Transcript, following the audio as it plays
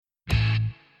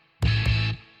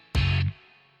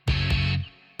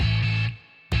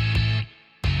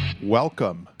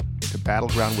Welcome to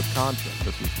Battleground Wisconsin.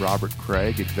 This is Robert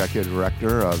Craig, Executive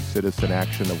Director of Citizen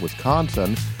Action of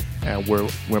Wisconsin, and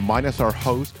we're minus our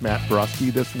host, Matt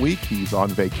Brusky, this week. He's on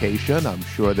vacation. I'm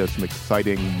sure there's some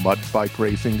exciting mud bike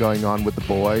racing going on with the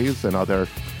boys and other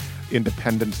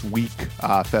Independence Week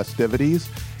festivities.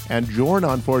 And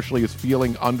Jorna, unfortunately, is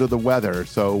feeling under the weather,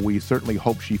 so we certainly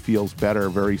hope she feels better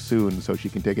very soon so she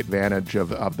can take advantage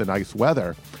of the nice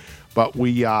weather. But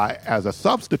we, as a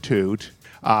substitute,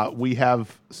 we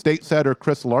have State Senator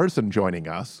Chris Larson joining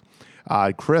us.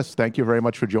 Chris, thank you very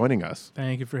much for joining us.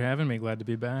 Thank you for having me. Glad to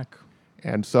be back.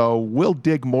 And so we'll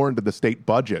dig more into the state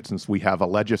budget since we have a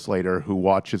legislator who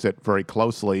watches it very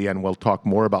closely, and we'll talk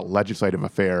more about legislative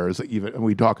affairs, even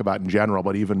we talk about in general,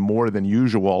 but even more than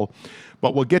usual.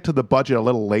 But we'll get to the budget a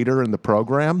little later in the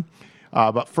program.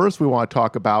 But first, we want to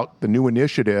talk about the new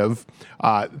initiative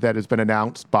that has been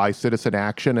announced by Citizen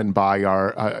Action and by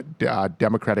our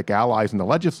Democratic allies in the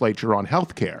legislature on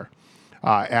health care.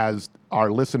 As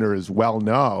our listeners well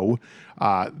know,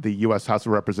 the U.S. House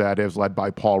of Representatives, led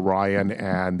by Paul Ryan,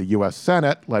 and the U.S.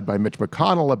 Senate, led by Mitch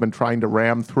McConnell, have been trying to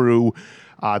ram through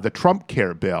the Trump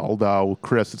Care bill, though,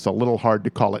 Chris, it's a little hard to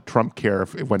call it Trump Care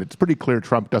when it's pretty clear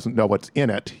Trump doesn't know what's in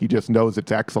it. He just knows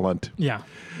it's excellent. Yeah.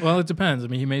 Well, it depends. I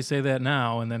mean, he may say that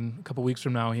now, and then a couple weeks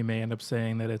from now, he may end up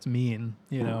saying that it's mean,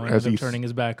 and end up turning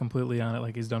his back completely on it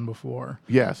like he's done before.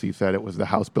 Yes, he said the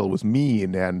House bill was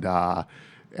mean,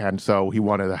 and so he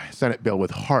wanted a Senate bill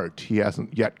with heart. He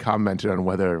hasn't yet commented on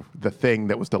whether the thing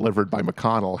that was delivered by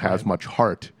McConnell has much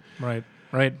heart. Right.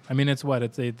 I mean,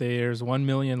 there's 1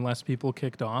 million less people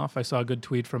kicked off. I saw a good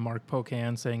tweet from Mark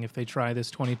Pocan saying if they try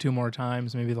this 22 more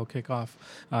times, maybe they'll kick off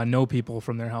no people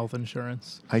from their health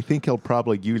insurance. I think he'll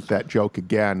probably use that joke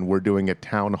again. We're doing a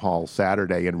town hall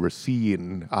Saturday in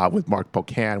Racine with Mark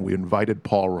Pocan. We invited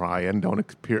Paul Ryan. Don't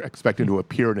expect him to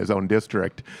appear in his own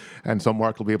district. And so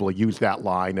Mark will be able to use that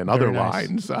line and other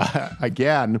lines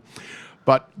again.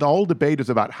 But the whole debate is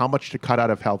about how much to cut out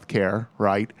of health care,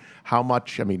 right? How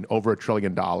much, over $1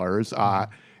 trillion.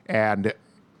 And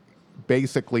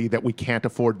basically that we can't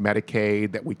afford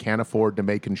Medicaid, that we can't afford to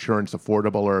make insurance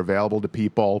affordable or available to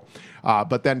people,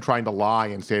 but then trying to lie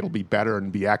and say it'll be better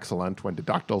and be excellent when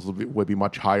deductibles would be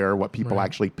much higher, what people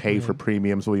actually pay for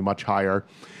premiums will be much higher.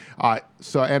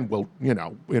 And we'll, in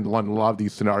a lot of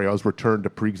these scenarios, return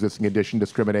to pre-existing condition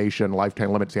discrimination,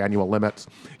 lifetime limits, annual limits.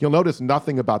 You'll notice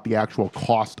nothing about the actual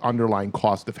underlying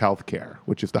cost of health care,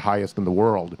 which is the highest in the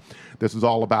world. This is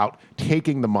all about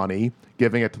taking the money,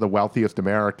 giving it to the wealthiest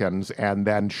Americans, and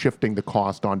then shifting the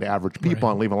cost onto average people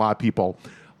and leaving a lot of people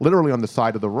literally on the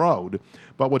side of the road.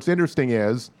 But what's interesting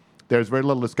is there's very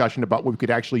little discussion about what we could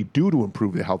actually do to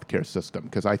improve the healthcare system.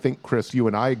 Because I think, Chris, you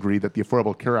and I agree that the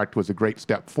Affordable Care Act was a great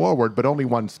step forward, but only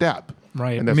one step.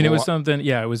 Right. It was something,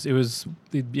 it was,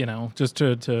 just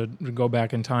to go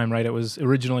back in time, right? It was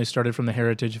originally started from the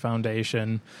Heritage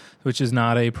Foundation, which is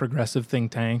not a progressive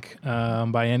think tank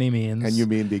by any means. And you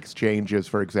mean the exchanges,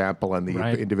 for example, and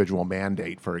the individual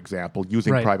mandate, for example,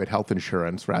 using private health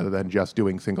insurance rather than just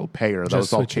doing single payer.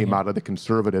 Those all came out of the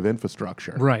conservative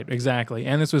infrastructure. Right, exactly.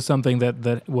 And this was something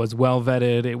that was well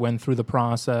vetted. It went through the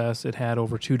process. It had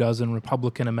over 24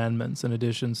 Republican amendments and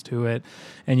additions to it.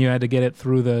 And you had to get it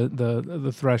through the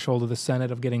threshold of the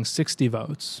Senate of getting 60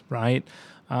 votes, right?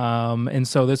 And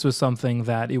so this was something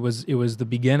that it was the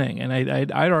beginning. And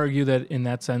I'd argue that in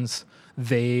that sense,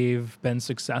 they've been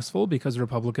successful because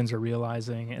Republicans are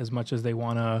realizing as much as they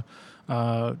want to,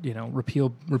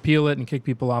 repeal it and kick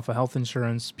people off of health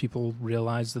insurance, people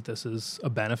realize that this is a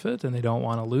benefit and they don't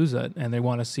want to lose it and they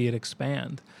want to see it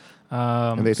expand.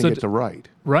 And they think it's a right.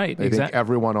 Right. They think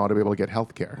everyone ought to be able to get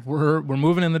health care. We're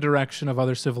moving in the direction of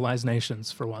other civilized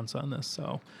nations for once on this.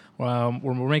 So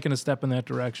we're making a step in that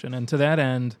direction. And to that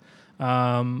end,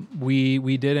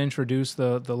 we did introduce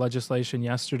the legislation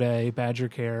yesterday, Badger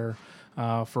Care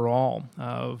for all,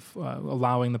 of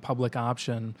allowing the public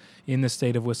option in the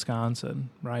state of Wisconsin,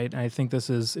 right? And I think it's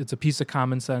a piece of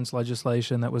common sense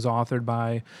legislation that was authored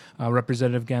by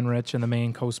Representative Genrich and the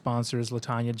main co-sponsors,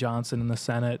 LaTanya Johnson in the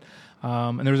Senate.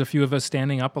 And there was a few of us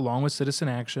standing up along with Citizen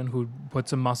Action who put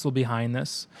some muscle behind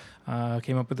this,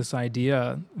 came up with this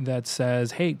idea that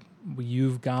says, hey,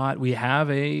 we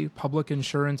have a public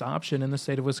insurance option in the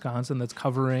state of Wisconsin that's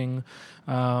covering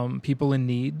people in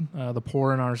need, the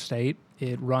poor in our state.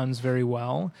 It runs very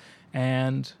well,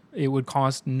 and it would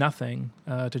cost nothing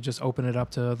to just open it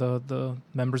up to the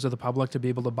members of the public to be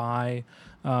able to buy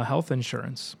health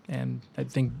insurance. And I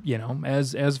think,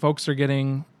 as folks are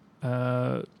getting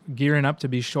gearing up to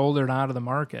be shouldered out of the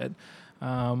market,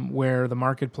 where the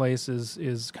marketplace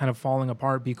is kind of falling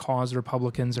apart because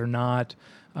Republicans are not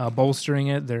bolstering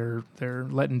it. They're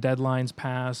letting deadlines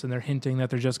pass, and they're hinting that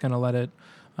they're just going to let it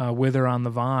wither on the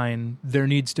vine. There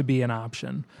needs to be an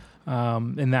option,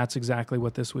 and that's exactly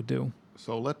what this would do.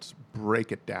 So let's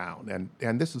break it down.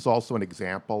 And this is also an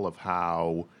example of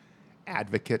how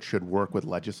advocates should work with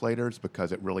legislators,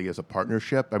 because it really is a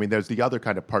partnership. I mean, there's the other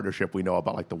kind of partnership we know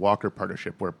about, like the Walker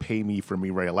partnership, where pay me for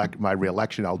my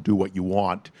reelection, I'll do what you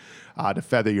want to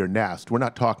feather your nest. We're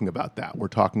not talking about that. We're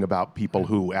talking about people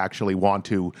who actually want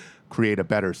to create a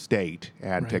better state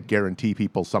and to guarantee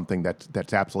people something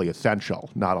that's absolutely essential,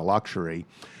 not a luxury.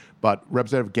 But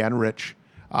Representative Genrich,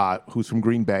 who's from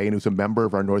Green Bay and who's a member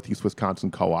of our Northeast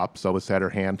Wisconsin co-op. So is Senator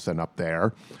Hansen up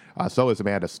there. So is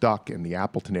Amanda Stuck in the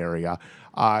Appleton area.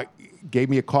 Gave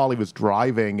me a call. He was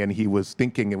driving and he was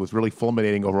thinking, it was really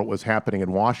fulminating over what was happening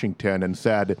in Washington, and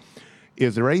said,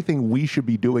 is there anything we should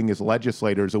be doing as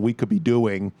legislators, or we could be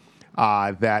doing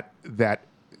that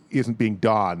isn't being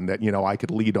done, that I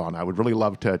could lead on? I would really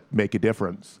love to make a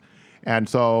difference. And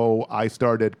so I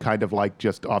started kind of like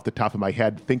just off the top of my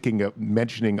head thinking of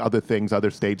mentioning other things other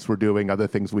states were doing, other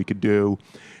things we could do,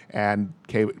 and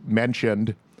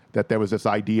mentioned that there was this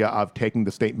idea of taking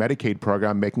the state Medicaid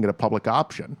program, making it a public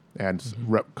option. And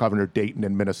Governor Dayton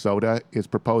in Minnesota is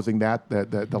proposing that.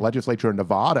 The legislature in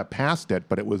Nevada passed it,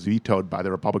 but it was vetoed by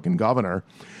the Republican governor.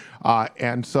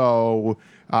 And so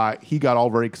he got all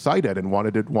very excited and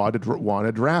wanted to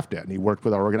draft it. And he worked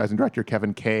with our organizing director,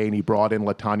 Kevin Kane. He brought in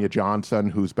LaTanya Johnson,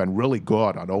 who's been really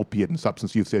good on opiate and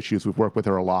substance use issues. We've worked with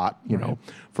her a lot,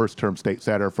 first-term state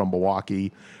senator from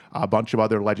Milwaukee. A bunch of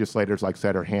other legislators like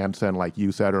Senator Hansen, like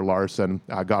you, Senator Larson,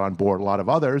 got on board, a lot of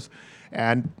others,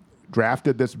 and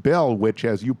drafted this bill, which,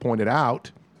 as you pointed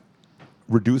out,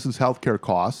 reduces healthcare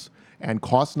costs and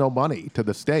costs no money to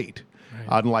the state,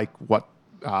 unlike what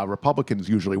Republicans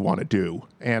usually want to do.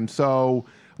 And so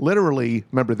literally,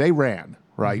 remember, they ran,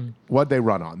 right? What'd they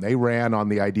run on? They ran on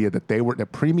the idea that the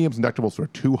premiums and deductibles were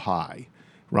too high.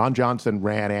 Ron Johnson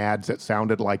ran ads that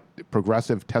sounded like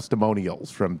progressive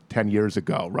testimonials from 10 years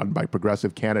ago, run by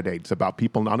progressive candidates, about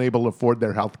people unable to afford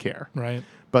their health care. Right.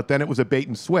 But then it was a bait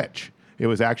and switch. It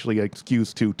was actually an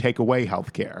excuse to take away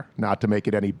health care, not to make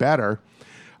it any better.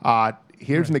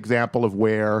 Here's an example of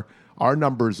where our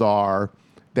numbers are,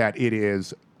 that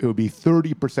it would be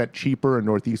 30% cheaper in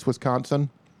Northeast Wisconsin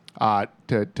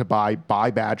to buy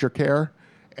Badger Care.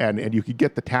 And you could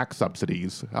get the tax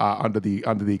subsidies under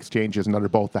the exchanges and under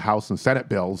both the House and Senate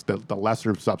bills. The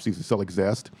lesser subsidies still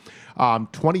exist.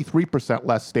 23%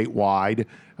 less statewide.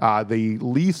 The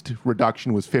least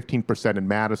reduction was 15% in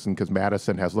Madison, because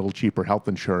Madison has a little cheaper health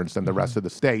insurance than the rest of the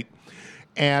state.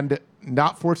 And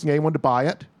not forcing anyone to buy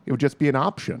it. It would just be an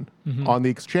option on the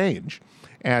exchange.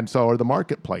 And so, or the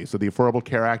marketplace, or the Affordable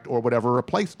Care Act, or whatever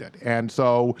replaced it. And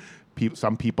so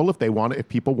some people, if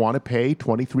people want to pay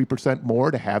 23% more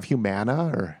to have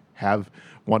Humana or have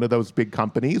one of those big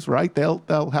companies, right,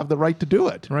 they'll have the right to do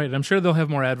it. Right. I'm sure they'll have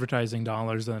more advertising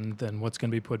dollars than what's going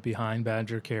to be put behind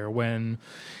Badger Care when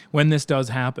this does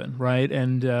happen, right?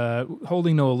 And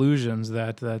holding no illusions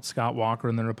that Scott Walker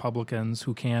and the Republicans,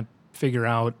 who can't figure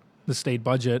out the state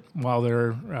budget while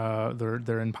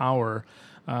they're in power,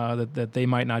 that they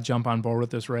might not jump on board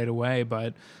with this right away.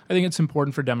 But I think it's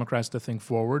important for Democrats to think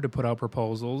forward, to put out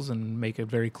proposals and make it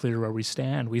very clear where we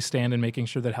stand. We stand in making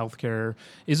sure that healthcare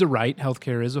is a right,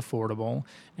 healthcare is affordable,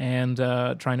 and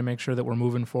trying to make sure that we're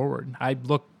moving forward. I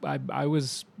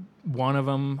was one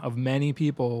of many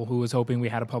people who was hoping we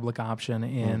had a public option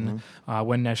in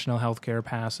when national health care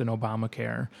passed in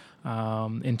Obamacare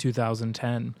in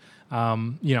 2010.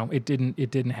 It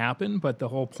didn't happen, but the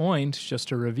whole point, just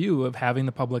to review, of having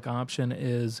the public option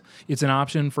is it's an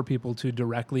option for people to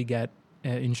directly get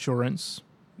insurance,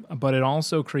 but it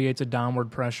also creates a downward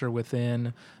pressure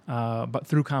within, but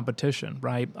through competition,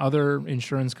 right? Other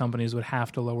insurance companies would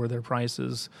have to lower their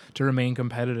prices to remain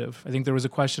competitive. I think there was a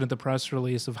question at the press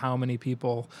release of how many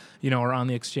people, are on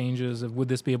the exchanges, of would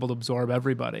this be able to absorb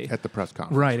everybody? At the press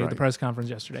conference. Right, at the press conference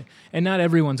yesterday. And not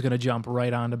everyone's going to jump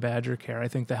right onto Badger Care. I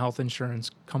think the health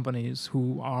insurance companies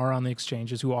who are on the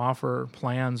exchanges, who offer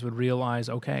plans, would realize,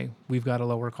 okay, we've got a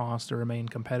lower cost to remain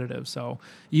competitive. So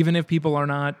even if people are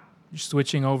not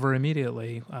switching over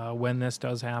immediately, when this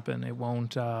does happen, it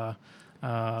won't.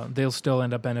 They'll still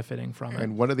end up benefiting from it.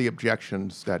 And one of the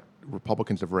objections that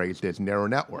Republicans have raised is narrow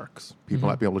networks. People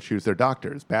not be able to choose their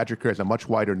doctors. Badger Care has a much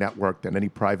wider network than any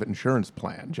private insurance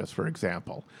plan, just for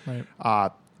example.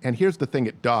 Right. And here's the thing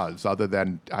it does, other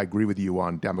than I agree with you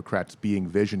on Democrats being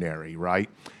visionary, right?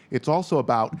 It's also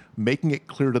about making it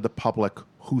clear to the public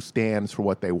who stands for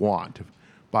what they want.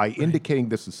 by indicating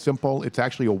this is simple. It's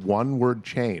actually a one-word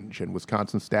change in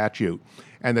Wisconsin statute,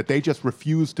 and that they just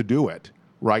refuse to do it,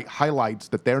 right, highlights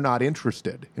that they're not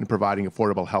interested in providing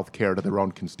affordable health care to their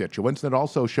own constituents. And it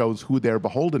also shows who they're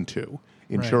beholden to.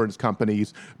 Insurance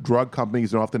companies, drug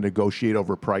companies often negotiate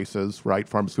over prices, right,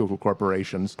 pharmaceutical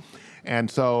corporations.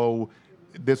 And so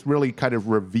this really kind of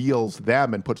reveals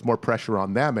them and puts more pressure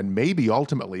on them, and maybe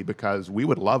ultimately, because we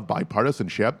would love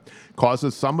bipartisanship,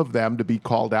 causes some of them to be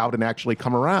called out and actually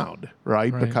come around,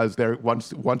 right? Because they're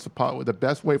the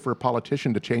best way for a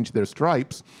politician to change their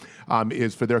stripes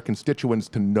is for their constituents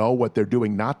to know what they're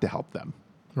doing not to help them.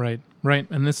 Right.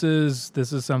 And this is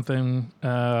something,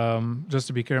 just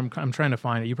to be clear, I'm trying to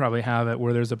find it. You probably have it,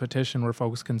 where there's a petition where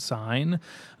folks can sign.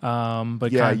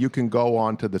 But yeah, you can go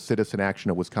on to the Citizen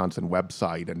Action of Wisconsin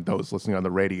website, and those listening on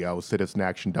the radio,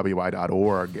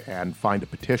 citizenactionwi.org, and find a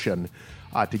petition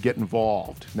to get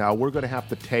involved. Now, we're going to have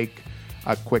to take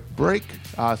a quick break,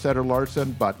 Senator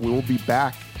Larson, but we will be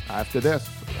back after this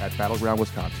at Battleground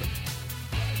Wisconsin.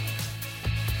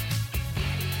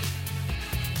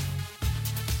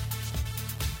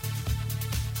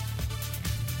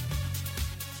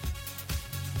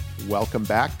 Welcome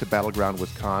back to Battleground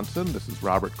Wisconsin. This is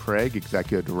Robert Craig,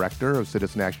 Executive Director of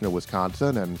Citizen Action of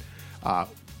Wisconsin, and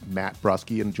Matt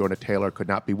Brusky and Jonah Taylor could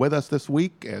not be with us this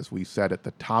week, as we said at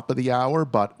the top of the hour,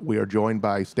 but we are joined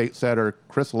by State Senator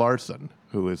Chris Larson,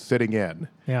 who is sitting in.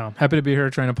 Yeah, happy to be here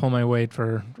trying to pull my weight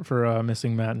for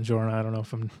missing Matt and Jonah. I don't know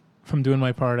if I'm doing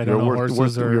my part. I don't know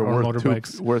horses or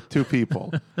motorbikes. Worth two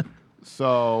people.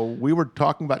 So we were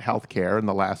talking about health care in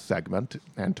the last segment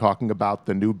and talking about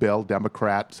the new bill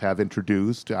Democrats have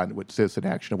introduced, which Citizen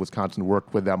Action of Wisconsin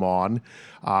worked with them on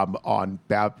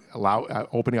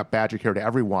opening up Badger Care to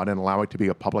everyone and allowing it to be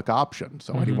a public option.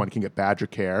 So anyone can get Badger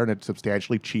Care, and it's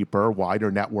substantially cheaper, wider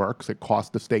networks. It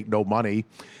costs the state no money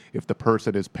if the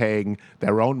person is paying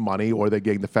their own money or they're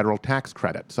getting the federal tax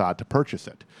credits to purchase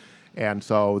it. And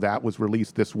so that was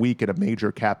released this week at a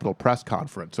major Capitol press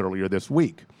conference earlier this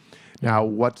week. Now,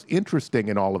 what's interesting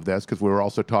in all of this, because we were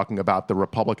also talking about the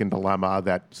Republican dilemma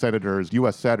that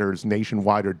U.S. senators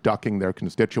nationwide are ducking their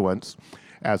constituents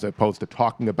as opposed to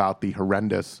talking about the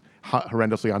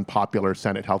horrendously unpopular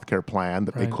Senate health care plan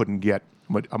that they couldn't get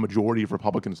a majority of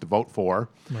Republicans to vote for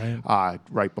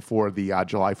right before the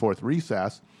July 4th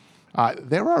recess.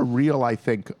 There are real, I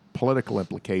think, political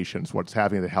implications what's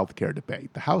having the health care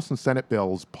debate. The House and Senate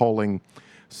bills polling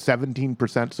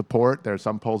 17% support. There are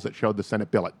some polls that showed the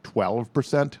Senate bill at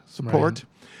 12% support.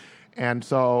 And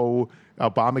so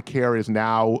Obamacare is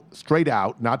now straight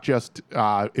out, not just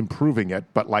improving it,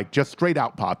 but like just straight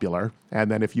out popular.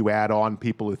 And then if you add on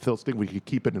people who still think we could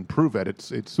keep it and improve it,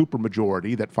 it's super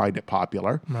majority that find it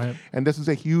popular. And this is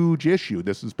a huge issue.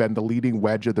 This has been the leading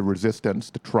wedge of the resistance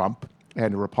to Trump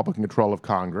and the Republican control of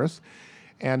Congress.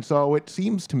 And so it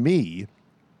seems to me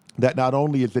that not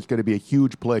only is this going to be a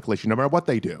huge political issue, no matter what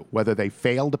they do, whether they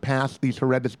fail to pass these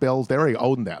horrendous bills, they already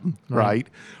own them, right?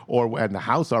 And the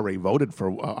House already voted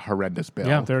for a horrendous bill.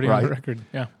 Yeah, they're already on the record.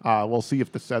 Yeah. We'll see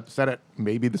if the Senate,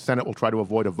 maybe the Senate will try to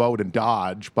avoid a vote and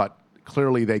dodge, but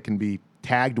clearly they can be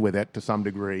tagged with it to some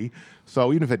degree.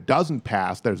 So even if it doesn't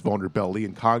pass, there's vulnerability.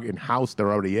 In House,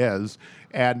 there already is.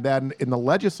 And then in the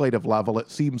legislative level, it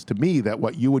seems to me that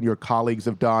what you and your colleagues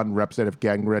have done, Representative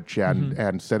Gingrich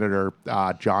and Senator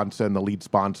Johnson, the lead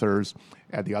sponsors,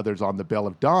 and the others on the bill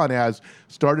have done, has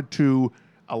started to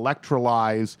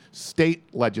electrolyze state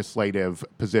legislative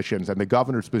positions and the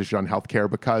governor's position on health care,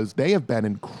 because they have been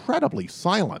incredibly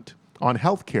silent on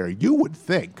health care. You would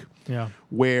think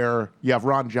where you have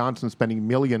Ron Johnson spending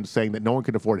millions saying that no one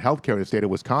can afford health care in the state of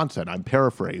Wisconsin, I'm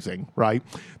paraphrasing, right,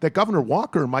 that Governor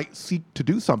Walker might seek to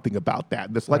do something about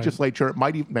that. This legislature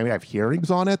might have hearings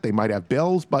on it, they might have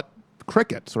bills, but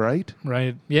crickets, right?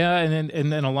 Right. Yeah, and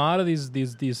a lot of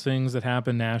these things that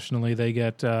happen nationally, they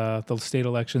get the state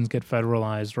elections get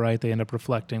federalized, right? They end up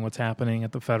reflecting what's happening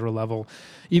at the federal level,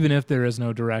 even if there is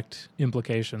no direct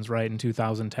implications, right? In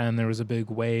 2010, there was a big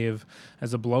wave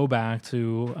as a blowback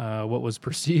to what was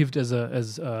perceived as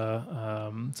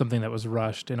something that was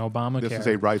rushed in Obamacare. This is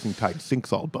a rising tide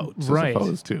sinks all boats, as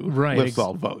opposed to lifts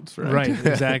all votes, right? Right.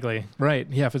 Exactly. Right.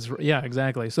 Yeah.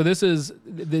 Exactly. So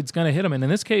it's going to hit them, and in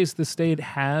this case, the state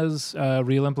has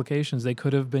real implications. They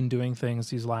could have been doing things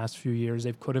these last few years.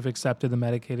 They could have accepted the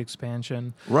Medicaid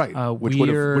expansion, right? Which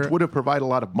would have provided a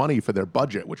lot of money for their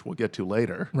budget, which we'll get to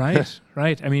later. Right.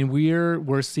 I mean,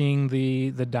 we're seeing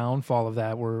the downfall of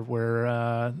that,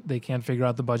 where they can't figure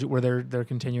out the budget, where they're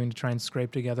continuing to try and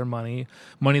scrape together money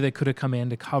that could have come in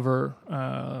to cover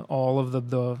all of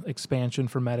the expansion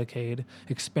for Medicaid,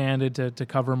 expanded to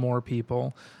cover more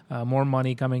people, more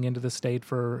money coming into the state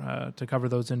to cover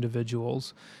those individuals.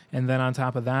 individuals. And then on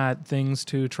top of that, things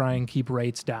to try and keep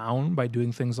rates down by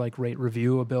doing things like rate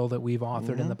review, a bill that we've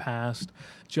authored in the past,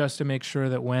 just to make sure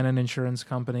that when an insurance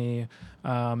company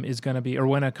is going to be, or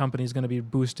when a company is going to be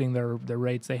boosting their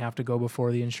rates, they have to go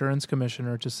before the insurance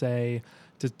commissioner to say,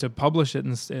 to publish it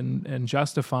and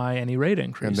justify any rate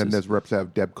increases. And then there's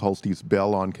Representative Deb Kolste's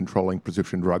bill on controlling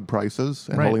prescription drug prices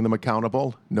and holding them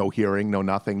accountable. No hearing, no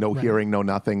nothing. No hearing, no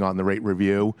nothing on the rate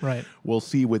review. Right. We'll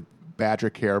see with Badger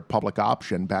Care public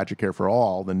option, Badger Care for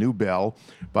All, the new bill,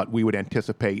 but we would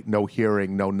anticipate no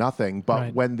hearing, no nothing.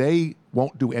 But when they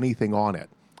won't do anything on it,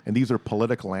 and these are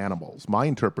political animals, my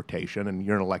interpretation, and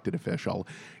you're an elected official,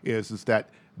 is that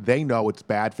they know it's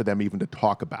bad for them even to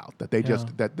talk about, that they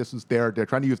just, that this is they're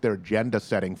trying to use their agenda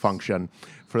setting function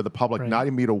for the public, not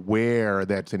even be aware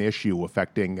that's an issue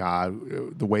affecting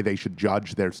the way they should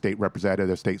judge their state representative,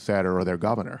 their state senator, or their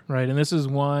governor. Right, and this is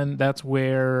one, that's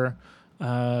where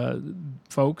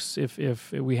folks,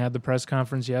 if we had the press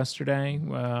conference yesterday,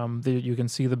 you can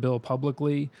see the bill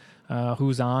publicly,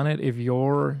 who's on it. If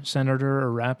your senator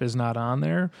or rep is not on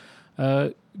there,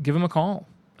 give them a call.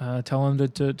 Tell them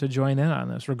to join in on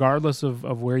this, regardless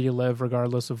of where you live,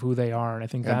 regardless of who they are. And I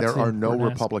think that's there are no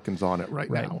Republicans on it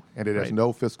right now, and it has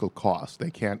no fiscal cost.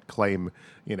 They can't claim,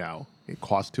 it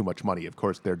costs too much money. Of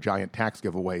course, their giant tax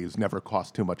giveaways never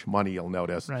cost too much money, you'll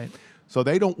notice. Right. So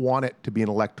they don't want it to be an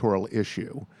electoral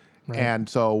issue. Right. And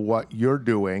so what you're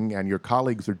doing and your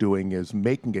colleagues are doing is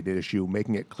making it an issue,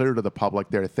 making it clear to the public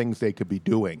there are things they could be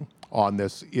doing on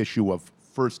this issue of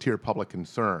first-tier public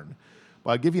concern.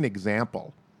 Well, I'll give you an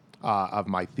example of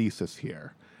my thesis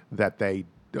here, that they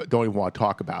don't even want to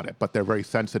talk about it, but they're very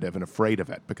sensitive and afraid of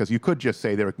it, because you could just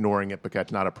say they're ignoring it because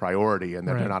it's not a priority and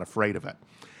that they're not afraid of it.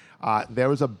 There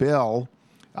was a bill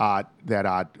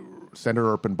that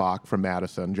Senator Erpenbach from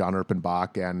Madison, John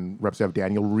Erpenbach, and Representative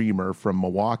Daniel Reamer from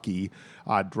Milwaukee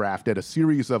drafted a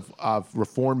series of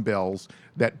reform bills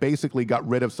that basically got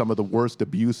rid of some of the worst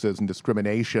abuses and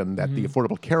discrimination that the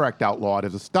Affordable Care Act outlawed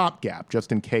as a stopgap,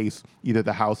 just in case either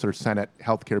the House or Senate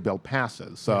health care bill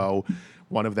passes. So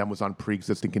one of them was on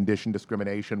pre-existing condition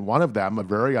discrimination. One of them, a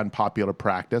very unpopular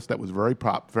practice that was very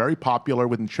popular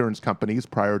with insurance companies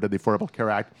prior to the Affordable Care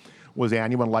Act, was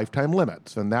annual and lifetime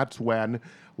limits. And that's when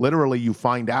literally you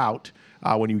find out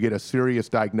when you get a serious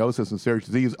diagnosis and serious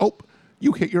disease,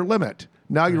 you hit your limit.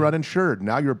 Now you're uninsured.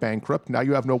 Now you're bankrupt. Now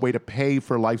you have no way to pay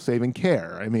for life-saving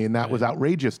care. I mean, that was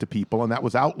outrageous to people, and that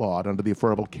was outlawed under the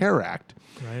Affordable Care Act.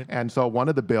 Right. And so one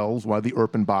of the bills, one of the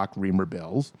Erpenbach-Reamer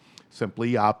bills,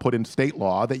 simply put in state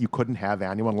law that you couldn't have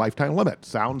annual and lifetime limits.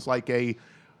 Sounds like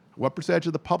what percentage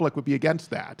of the public would be against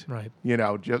that? Right.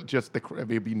 It'd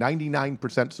be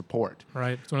 99% support.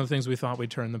 Right. It's one of the things we thought we'd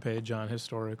turn the page on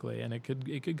historically, and it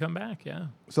could come back,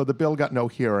 So the bill got no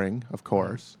hearing, of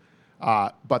course.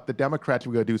 But the Democrats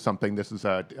were going to do something. This is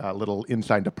a little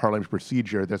insight into parliamentary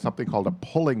procedure. There's something called a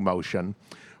pulling motion,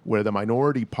 where the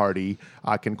minority party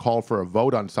can call for a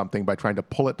vote on something by trying to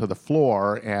pull it to the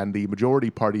floor, and the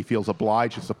majority party feels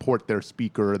obliged to support their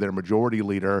speaker, their majority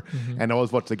leader, and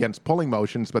always votes against pulling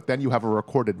motions, but then you have a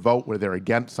recorded vote where they're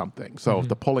against something. So if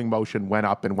the pulling motion went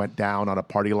up and went down on a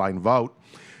party line vote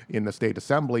in the state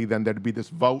assembly, then there'd be this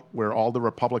vote where all the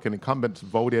Republican incumbents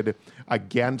voted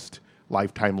against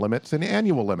lifetime limits and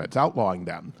annual limits, outlawing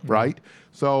them, right?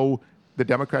 So the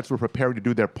Democrats were preparing to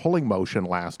do their pulling motion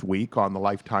last week on the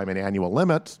lifetime and annual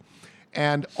limits,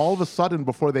 and all of a sudden,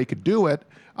 before they could do it,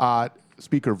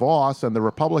 Speaker Vos and the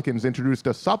Republicans introduced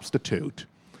a substitute,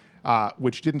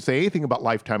 which didn't say anything about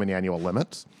lifetime and annual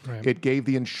limits. Right. It gave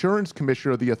the insurance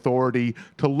commissioner the authority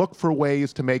to look for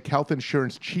ways to make health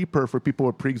insurance cheaper for people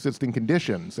with pre-existing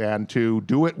conditions, and to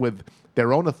do it with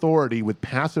their own authority with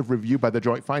passive review by the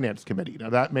Joint Finance Committee. Now,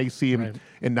 that may seem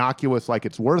innocuous, like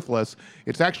it's worthless.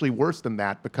 It's actually worse than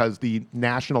that, because the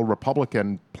national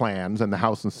Republican plans in the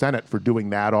House and Senate for doing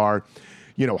that are,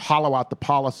 hollow out the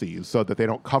policies so that they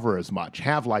don't cover as much,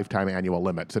 have lifetime annual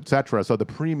limits, et cetera, so the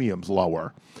premium's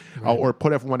lower, or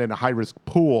put everyone in a high-risk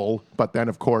pool, but then,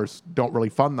 of course, don't really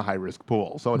fund the high-risk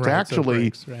pool. So it's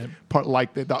actually like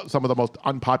some of the most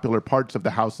unpopular parts of the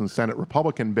House and Senate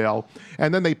Republican bill,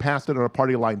 and then they passed it on a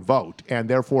party line vote, and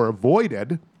therefore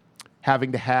avoided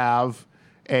having to have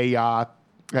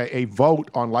a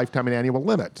vote on lifetime and annual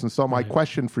limits. And so my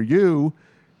question for you,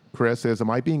 Chris, is, am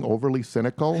I being overly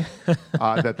cynical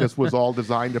that this was all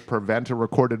designed to prevent a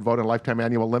recorded vote on lifetime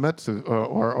annual limits,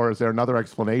 or is there another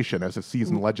explanation as a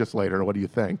seasoned legislator? What do you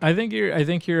think? I think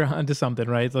you're onto something,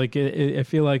 right? Like I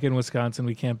feel like in Wisconsin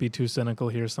we can't be too cynical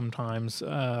here sometimes,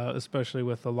 especially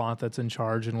with the lot that's in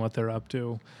charge and what they're up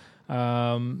to.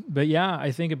 But yeah,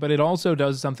 I think, but it also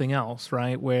does something else,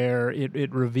 right? Where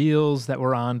it reveals that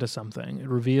we're on to something. It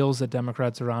reveals that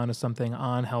Democrats are on to something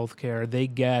on healthcare. They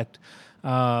get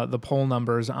the poll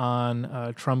numbers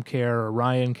on Trump Care or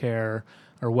Ryan Care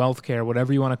or Wealth Care,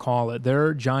 whatever you want to call it.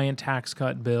 Their giant tax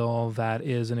cut bill that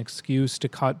is an excuse to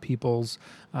cut people's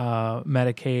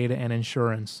Medicaid and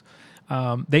insurance.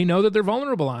 They know that they're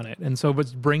vulnerable on it. And so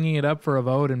it's bringing it up for a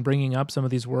vote and bringing up some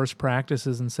of these worst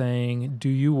practices and saying, do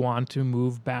you want to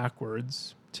move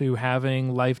backwards to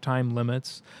having lifetime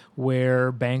limits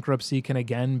where bankruptcy can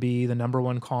again be the number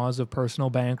one cause of personal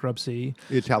bankruptcy?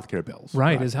 It's healthcare bills.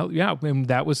 Right. Yeah. And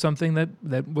that was something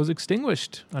that was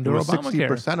extinguished under Obamacare.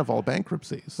 60% of all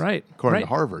bankruptcies. Right. According to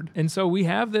Harvard. And so we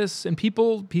have this, and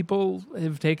people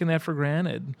have taken that for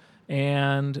granted.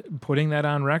 And putting that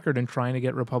on record and trying to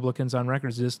get Republicans on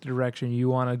record, is this the direction you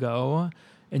want to go?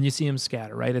 And you see them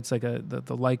scatter, right? It's like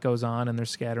the light goes on and they're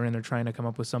scattering. They're trying to come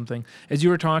up with something. As you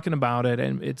were talking about it,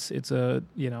 and it's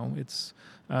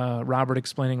Robert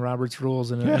explaining Robert's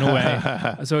rules in a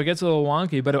way. So it gets a little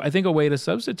wonky. But I think a way to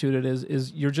substitute it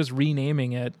is you're just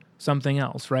renaming it something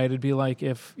else, right? It'd be like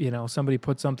if somebody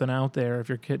put something out there.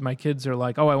 If my kids are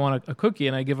like, oh, I want a cookie,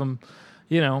 and I give them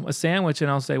a sandwich, and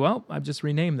I'll say, well, I've just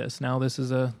renamed this. Now this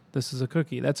is a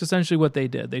cookie. That's essentially what they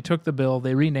did. They took the bill,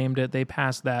 they renamed it, they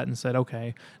passed that and said,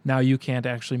 okay, now you can't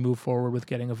actually move forward with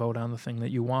getting a vote on the thing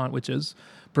that you want, which is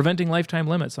preventing lifetime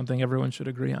limits, something everyone should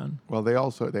agree on. Well,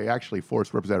 they actually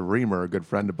forced Representative Reamer, a good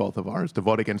friend of both of ours, to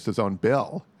vote against his own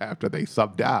bill after they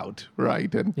subbed out,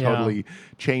 right, and totally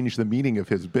changed the meaning of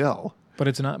his bill. But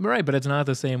it's not right. But it's not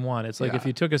the same one. It's like if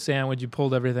you took a sandwich, you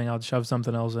pulled everything out, shoved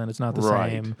something else in. It's not the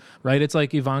same, right? It's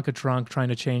like Ivanka Trump trying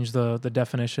to change the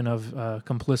definition of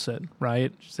complicit,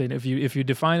 right? Saying if you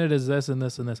define it as this and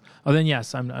this and this, oh then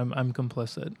yes, I'm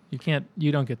complicit.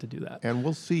 You don't get to do that. And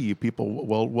we'll see. People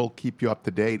will keep you up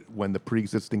to date when the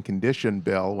pre-existing condition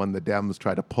bill, when the Dems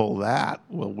try to pull that.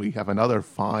 Well, we have another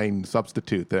fine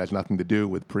substitute that has nothing to do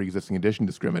with pre-existing condition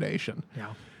discrimination.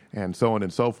 Yeah. And so on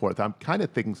and so forth. I'm kind of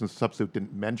thinking, since the substitute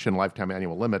didn't mention lifetime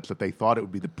annual limits, that they thought it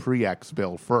would be the pre-X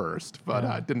bill first, but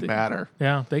it didn't matter.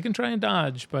 Yeah, they can try and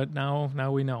dodge, but now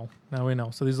we know. Now we know.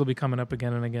 So these will be coming up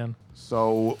again and again.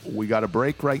 So we got a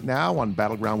break right now on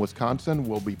Battleground Wisconsin.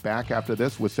 We'll be back after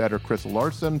this with Senator Chris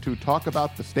Larson to talk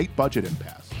about the state budget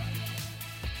impasse.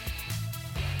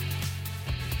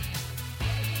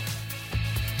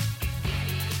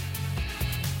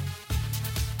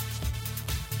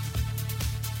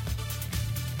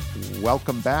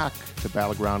 Welcome back to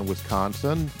Battleground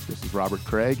Wisconsin. This is Robert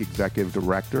Craig, Executive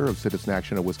Director of Citizen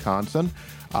Action of Wisconsin.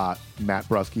 Matt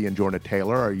Brusky and Jorna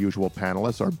Taylor, our usual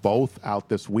panelists, are both out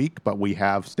this week, but we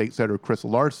have State Senator Chris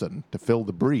Larson to fill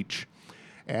the breach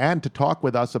and to talk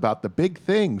with us about the big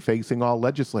thing facing all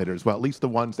legislators, well, at least the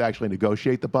ones that actually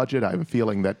negotiate the budget. I have a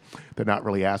feeling that they're not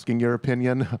really asking your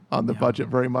opinion on the budget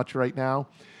very much right now,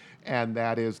 and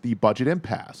that is the budget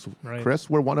impasse. Right. Chris,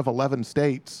 we're one of 11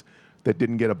 states that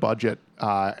didn't get a budget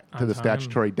to the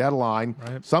statutory deadline.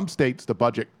 Right. Some states, the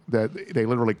budget, they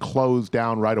literally closed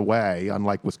down right away,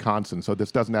 unlike Wisconsin. So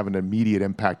this doesn't have an immediate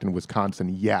impact in Wisconsin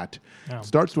yet. Yeah. It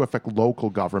starts to affect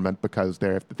local government because they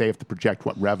have to project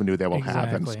what revenue they will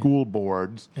have, and school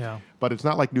boards. Yeah. But it's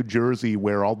not like New Jersey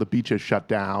where all the beaches shut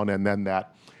down and then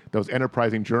those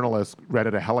enterprising journalists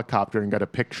rented a helicopter and got a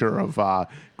picture of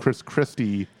Chris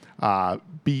Christie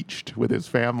beached with his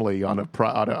family on a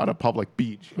public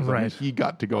beach. Right. He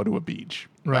got to go to a beach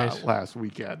last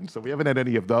weekend. So we haven't had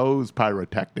any of those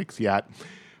pyrotechnics yet.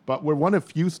 But we're one of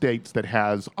few states that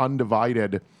has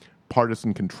undivided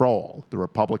partisan control. The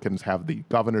Republicans have the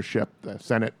governorship, the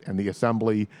Senate, and the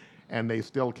Assembly, and they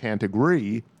still can't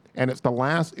agree. And the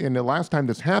last time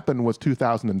this happened was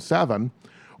 2007,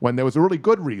 when there was a really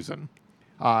good reason.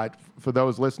 For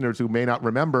those listeners who may not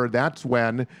remember, that's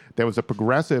when there was a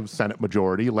progressive Senate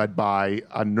majority led by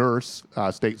a nurse,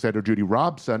 State Senator Judy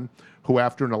Robson, who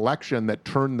after an election that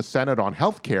turned the Senate on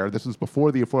health care, this is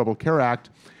before the Affordable Care Act,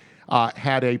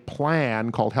 had a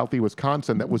plan called Healthy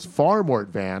Wisconsin that was far more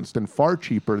advanced and far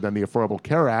cheaper than the Affordable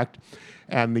Care Act.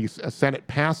 and the Senate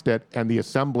passed it, and the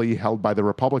Assembly, held by the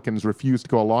Republicans, refused to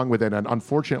go along with it. And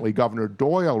unfortunately, Governor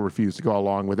Doyle refused to go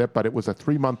along with it, but it was a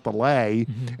 3-month delay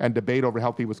and debate over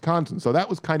Healthy Wisconsin. So that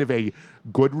was kind of a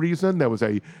good reason. There was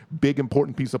a big,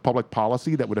 important piece of public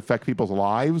policy that would affect people's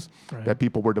lives that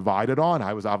people were divided on.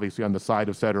 I was obviously on the side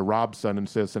of Senator Robson, and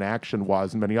Citizen Action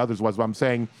was, and many others was. But I'm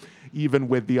saying, even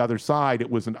with the other side,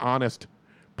 it was an honest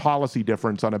policy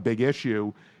difference on a big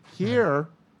issue. Here,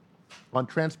 on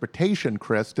transportation,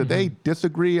 Chris, did they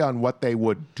disagree on what they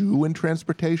would do in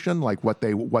transportation, like what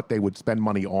they would spend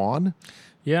money on?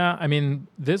 Yeah, I mean,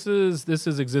 this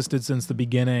has existed since the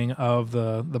beginning of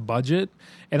the budget,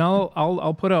 and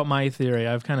I'll put out my theory.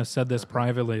 I've kind of said this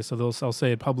privately, so I'll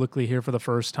say it publicly here for the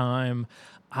first time.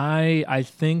 I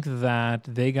think that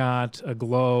they got a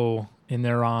glow in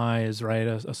their eyes, right?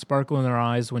 A sparkle in their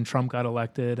eyes when Trump got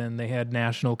elected and they had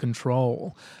national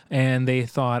control. And they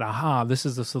thought, aha, this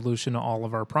is the solution to all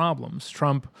of our problems.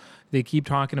 They keep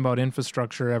talking about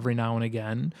infrastructure every now and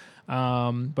again.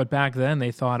 But back then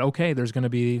they thought, okay, there's going to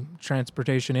be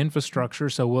transportation infrastructure,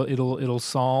 so it'll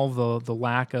solve the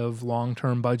lack of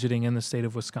long-term budgeting in the state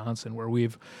of Wisconsin, where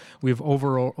we've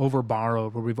over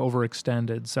borrowed, where we've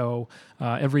overextended. So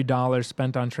every dollar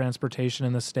spent on transportation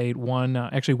in the state, one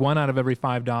out of every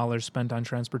 $5 spent on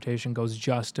transportation goes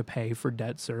just to pay for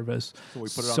debt service. So we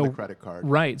put it on the credit card,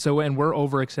 right? So and we're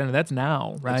overextended. That's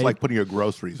now, right? It's like putting your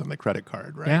groceries on the credit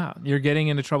card, right? Yeah, you're getting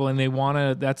into trouble, and they want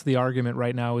to. That's the argument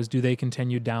right now: is do they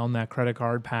continue down that credit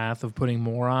card path of putting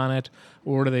more on it,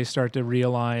 or do they start to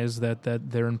realize that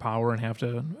they're in power and have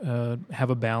to have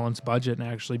a balanced budget and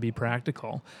actually be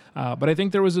practical? But I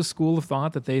think there was a school of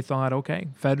thought that they thought, okay,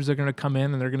 feds are going to come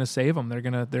in and they're going to save them. They're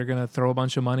going to throw a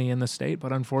bunch of money in the state.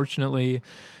 But unfortunately,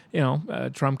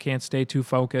 Trump can't stay too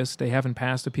focused. They haven't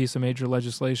passed a piece of major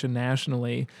legislation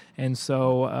nationally, and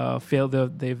so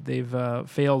they've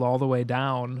failed all the way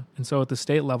down. And so at the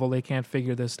state level, they can't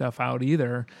figure this stuff out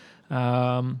either.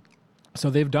 So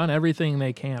they've done everything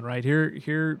they can, right?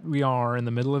 Here we are in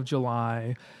the middle of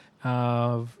July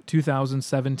of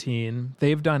 2017.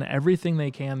 They've done everything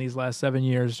they can these last 7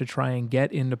 years to try and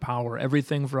get into power.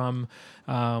 Everything from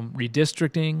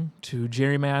redistricting to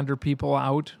gerrymander people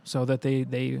out so that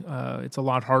it's a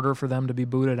lot harder for them to be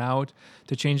booted out,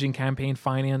 to changing campaign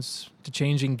finance, to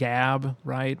changing GAB,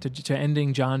 right, to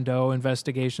ending John Doe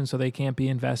investigations so they can't be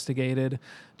investigated,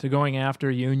 to going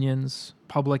after unions,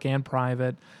 public and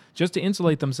private, just to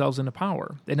insulate themselves into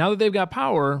power. And now that they've got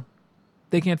power,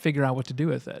 they can't figure out what to do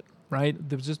with it, right?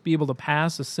 They'll just be able to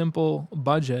pass a simple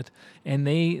budget, and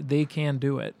they can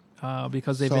do it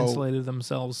because they've insulated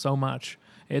themselves so much.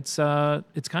 It's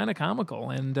kind of comical,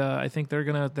 and I think they're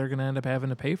gonna end up having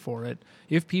to pay for it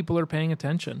if people are paying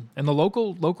attention. And the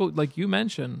local, like you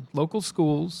mentioned, local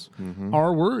schools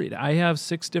are worried. I have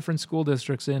 6 different school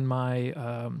districts in my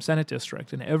Senate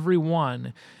district, and every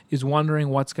one is wondering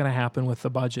what's going to happen with the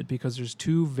budget because there's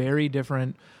 2 very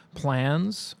different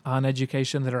plans on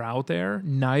education that are out there.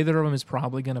 Neither of them is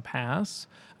probably going to pass.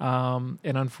 And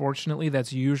unfortunately,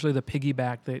 that's usually the piggy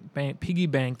bank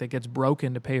that gets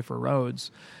broken to pay for roads.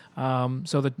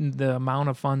 So the amount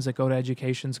of funds that go to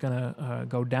education is going to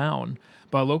go down.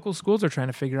 But local schools are trying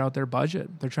to figure out their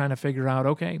budget. They're trying to figure out,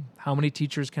 okay, how many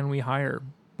teachers can we hire?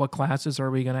 What classes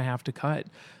are we going to have to cut?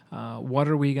 What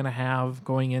are we going to have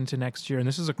going into next year? And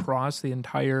this is across the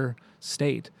entire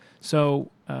state. So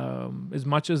as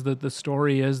much as the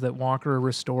story is that Walker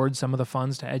restored some of the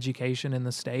funds to education in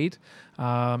the state,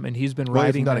 and he's been riding... He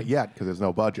hasn't done it yet because there's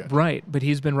no budget. Right, but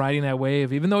he's been riding that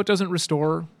wave, even though it doesn't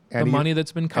restore the money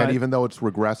that's been cut. And even though it's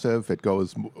regressive, it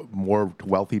goes more to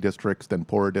wealthy districts than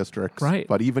poorer districts. Right.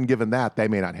 But even given that, they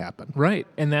may not happen. Right,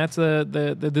 and that's and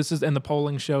the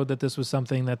polling showed that this was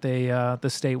something that the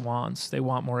state wants. They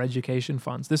want more education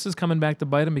funds. This is coming back to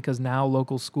bite them because now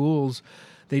local schools,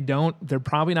 they're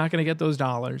probably not going to get those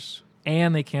dollars,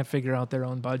 and they can't figure out their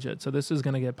own budget. So this is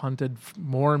going to get punted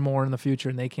more and more in the future,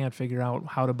 and they can't figure out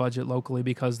how to budget locally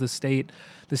because the state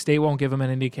won't give them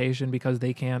an indication because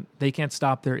they can't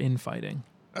stop their infighting.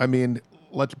 I mean,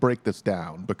 let's break this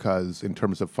down because in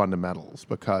terms of fundamentals,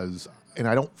 and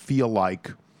I don't feel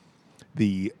like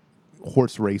the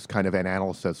horse race kind of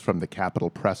analysis from the Capitol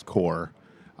Press Corps,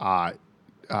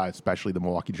 especially the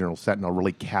Milwaukee Journal-Sentinel,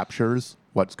 really captures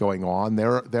what's going on.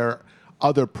 There are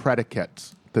other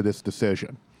predicates to this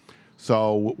decision.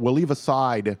 So we'll leave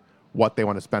aside what they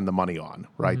want to spend the money on,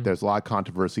 right? Mm-hmm. There's a lot of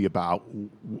controversy about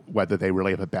whether they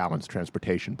really have a balanced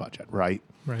transportation budget, right?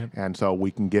 Right. And so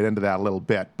we can get into that a little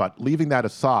bit. But leaving that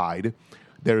aside,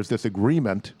 there's this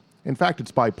agreement In fact,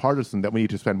 it's bipartisan that we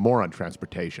need to spend more on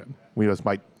transportation.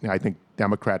 I think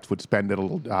Democrats would spend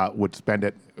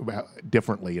it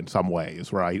differently in some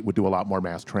ways, right? Would do a lot more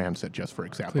mass transit, just for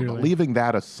example. Clearly. But leaving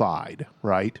that aside,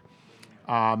 right?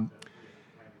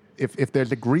 If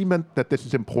there's agreement that this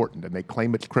is important and they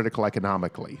claim it's critical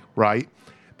economically, right?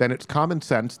 Then it's common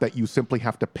sense that you simply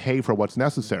have to pay for what's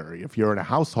necessary. If you're in a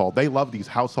household, they love these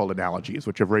household analogies,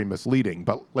 which are very misleading,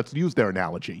 but let's use their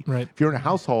analogy. Right. If you're in a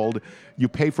household, you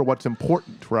pay for what's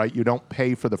important, right? You don't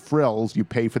pay for the frills. You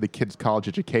pay for the kid's college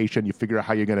education. You figure out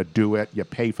how you're going to do it. You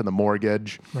pay for the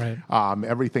mortgage. Right.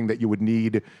 Everything that you would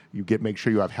need, make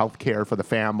sure you have health care for the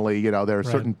family. There are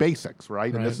certain basics,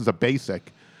 right? And this is a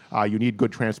basic. You need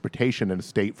good transportation in a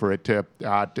state for it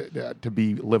to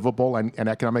be livable and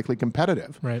economically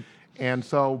competitive. Right. And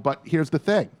so, but here's the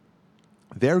thing.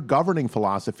 Their governing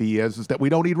philosophy is that we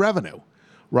don't need revenue,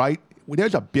 right?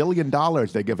 There's $1 billion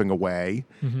they're giving away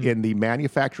in the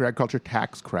manufacturer agriculture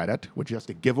tax credit, which is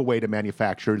to give away to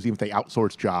manufacturers. Even if they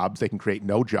outsource jobs, they can create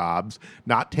no jobs.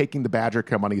 Not taking the Badger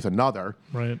Care money is another.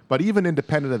 Right. But even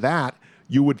independent of that,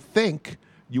 you would think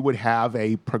you would have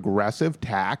a progressive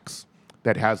tax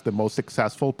that has the most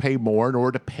successful pay more in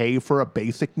order to pay for a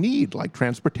basic need like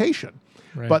transportation.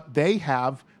 Right. But they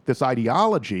have this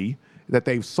ideology that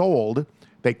they've sold.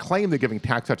 They claim they're giving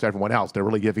tax cuts to everyone else. They're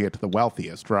really giving it to the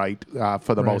wealthiest, right,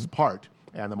 for the most part.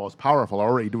 And the most powerful are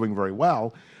already doing very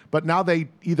well. But now they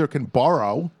either can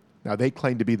borrow. Now they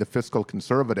claim to be the fiscal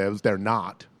conservatives. They're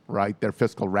not, right? They're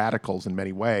fiscal radicals in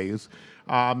many ways.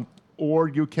 Or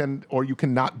you can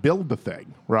not build the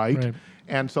thing, right?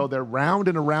 And so they're round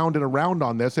and around and around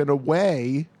on this. In a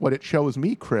way, what it shows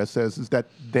me, Chris, is that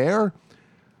their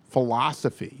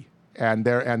philosophy and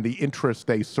the interest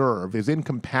they serve is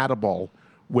incompatible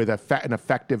with an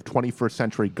effective 21st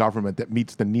century government that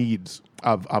meets the needs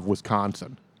of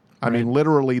Wisconsin. I mean,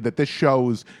 literally, that this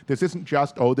shows this isn't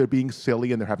just, they're being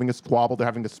silly and they're having a squabble, they're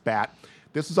having a spat.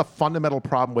 This is a fundamental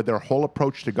problem with their whole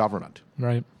approach to government.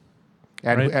 Right.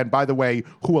 And by the way,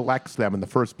 who elects them in the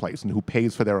first place and who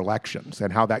pays for their elections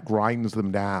and how that grinds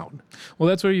them down. Well,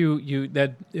 that's where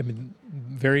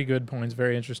very good points,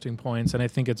 very interesting points. And I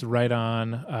think it's right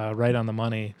on the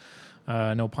money.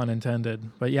 No pun intended.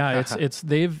 But yeah,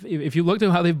 if you look at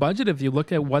how they've budgeted, if you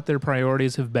look at what their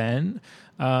priorities have been,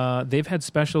 they've had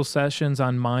special sessions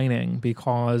on mining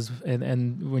because,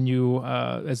 and when you,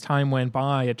 as time went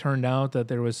by, it turned out that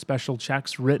there was special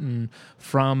checks written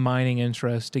from mining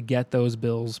interests to get those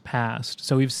bills passed.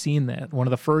 So we've seen that. One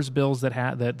of the first bills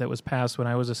that was passed when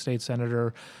I was a state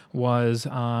senator was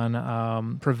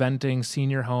on preventing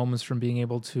senior homes from being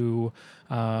able to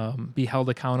be held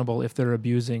accountable if they're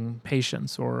abusing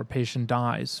patients or a patient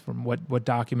dies, from what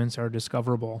documents are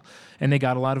discoverable. And they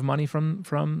got a lot of money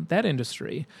from that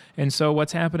industry. And so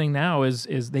what's happening now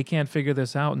is they can't figure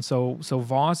this out. And so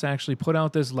Vos actually put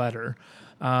out this letter,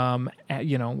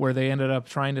 where they ended up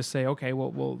trying to say, okay,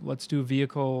 well let's do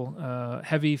vehicle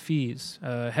heavy fees,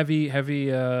 heavy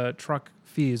truck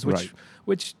fees,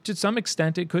 which to some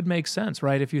extent it could make sense,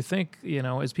 right? If you think,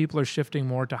 as people are shifting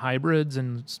more to hybrids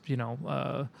and,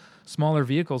 smaller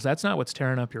vehicles, that's not what's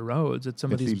tearing up your roads. It's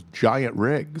these giant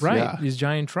rigs. Right, yeah. These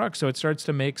giant trucks. So it starts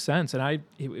to make sense. And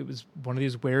it was one of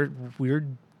these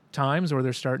weird times where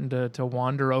they're starting to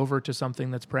wander over to something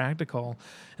that's practical.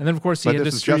 And then, of course, But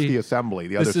this is just the assembly.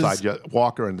 The other side,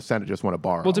 Walker and the Senate just want to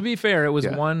borrow. Well, to be fair, it was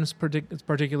one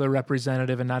particular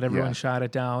representative, and not everyone shot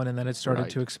it down, and then it started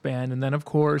to expand. And then, of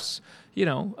course,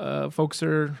 folks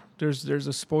there's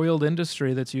a spoiled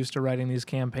industry that's used to writing these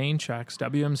campaign checks,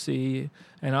 WMC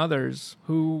and others,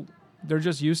 who they're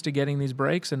just used to getting these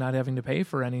breaks and not having to pay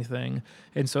for anything.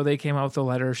 And so they came out with a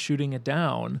letter shooting it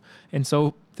down. And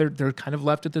so they're kind of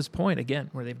left at this point, again,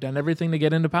 where they've done everything to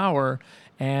get into power.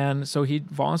 And so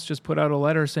Vos just put out a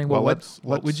letter saying, what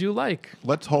would you like?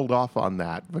 Let's hold off on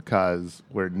that because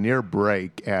we're near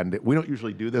break. And we don't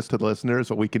usually do this to the listeners,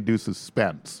 but we can do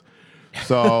suspense.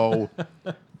 So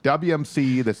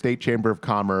WMC, the State Chamber of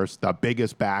Commerce, the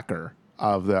biggest backer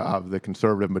of the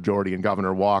conservative majority, and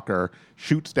Governor Walker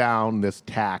shoots down this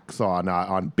tax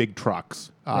on big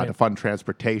trucks to fund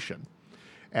transportation,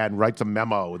 and writes a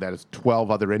memo that has 12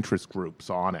 other interest groups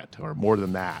on it, or more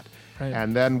than that. Right.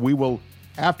 And then we will,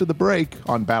 after the break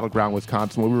on Battleground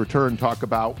Wisconsin, when we return, talk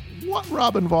about what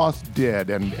Robin Vos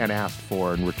did and asked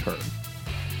for in return.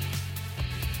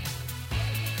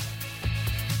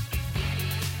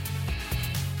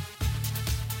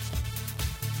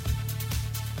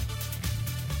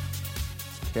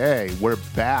 Okay, we're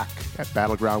back at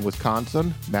Battleground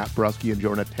Wisconsin. Matt Brusky and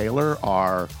Jonah Taylor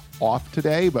are off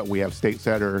today, but we have State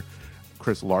Senator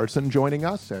Chris Larson joining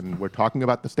us, and we're talking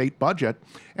about the state budget.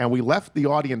 And we left the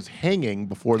audience hanging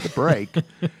before the break,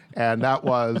 and that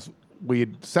was we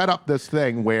had set up this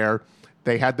thing where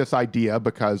they had this idea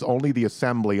because only the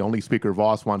Assembly, only Speaker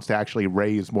Vos wants to actually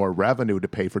raise more revenue to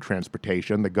pay for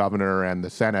transportation. The governor and the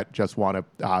Senate just want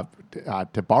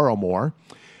to borrow more.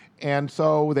 And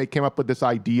so they came up with this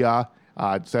idea.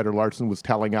 Senator Larson was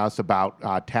telling us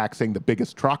about taxing the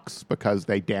biggest trucks because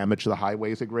they damage the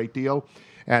highways a great deal.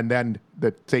 And then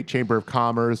the State Chamber of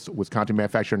Commerce, Wisconsin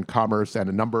Manufacturing Commerce, and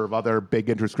a number of other big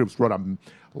interest groups wrote a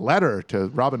letter to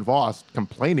Robin Vos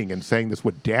complaining and saying this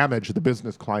would damage the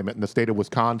business climate in the state of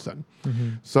Wisconsin. Mm-hmm.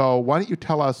 So why don't you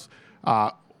tell us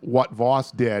what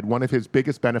Vos did? One of his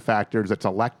biggest benefactors that's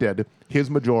elected,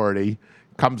 his majority,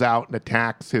 comes out and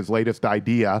attacks his latest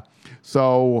idea.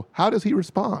 So how does he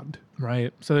respond?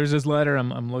 Right. So there's this letter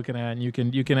I'm looking at, and you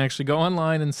can actually go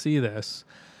online and see this.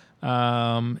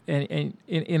 And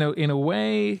in a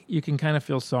way, you can kind of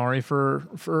feel sorry for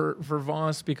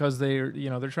Vos because they're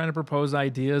trying to propose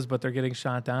ideas, but they're getting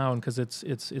shot down because it's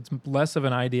less of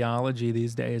an ideology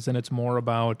these days, and it's more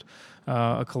about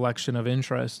a collection of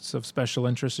interests, of special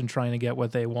interests in trying to get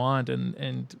what they want,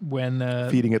 and when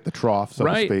feeding at the trough, so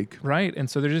to speak. Right. And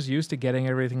so they're just used to getting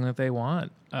everything that they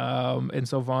want. And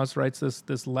so Vos writes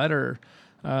this letter.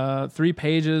 3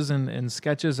 pages and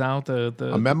sketches out a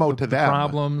memo to them.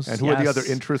 Problems. And who are the other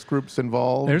interest groups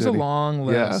involved? There's a long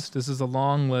list. Yes. This is a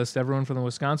long list. Everyone from the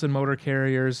Wisconsin Motor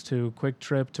Carriers to Quick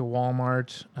Trip to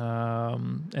Walmart.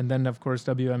 And then, of course,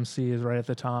 WMC is right at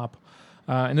the top.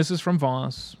 And this is from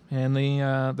Vos and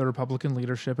the Republican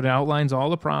leadership. It outlines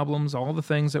all the problems, all the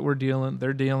things that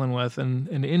they're dealing with. And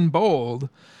in bold,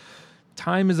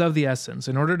 time is of the essence.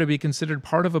 In order to be considered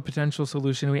part of a potential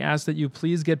solution, we ask that you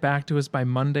please get back to us by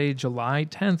Monday, July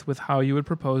 10th, with how you would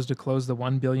propose to close the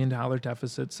 $1 billion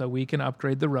deficit so we can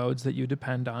upgrade the roads that you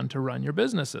depend on to run your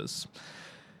businesses.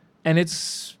 And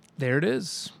there it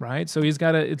is, right? So he's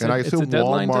got it's I a assume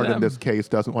deadline Walmart to them. in this case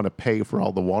doesn't want to pay for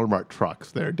all the Walmart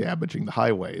trucks that are damaging the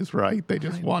highways, right? They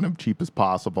just want them cheap as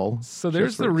possible. So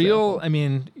there's the real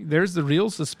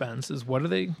suspense is what are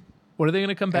they going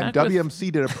to come back with?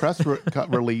 WMC did a press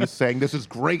release saying this is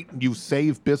great. You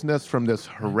save business from this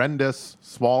horrendous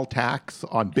small tax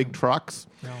on big trucks,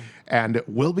 and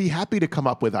we'll be happy to come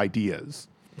up with ideas.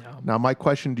 Yeah. Now, my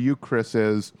question to you, Chris,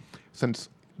 is since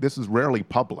this is rarely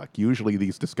public, usually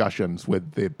these discussions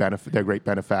with their great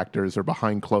benefactors are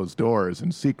behind closed doors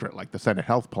in secret, like the Senate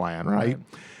Health Plan, right?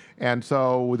 And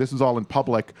so this is all in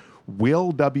public.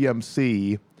 Will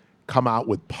WMC come out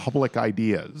with public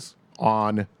ideas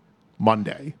on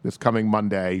Monday, this coming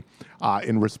Monday,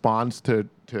 in response to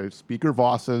Speaker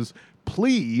Vos's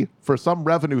plea for some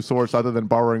revenue source other than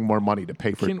borrowing more money to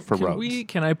pay for roads?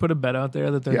 Can I put a bet out there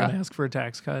that they're going to ask for a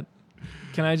tax cut?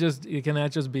 Can that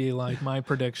just be like my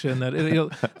prediction that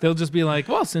they'll just be like,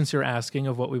 well, since you're asking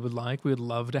of what we would like, we would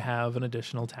love to have an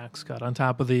additional tax cut on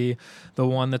top of the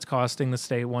one that's costing the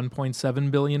state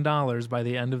 $1.7 billion by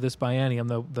the end of this biennium,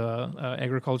 the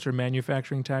agriculture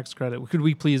manufacturing tax credit. Could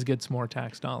we please get some more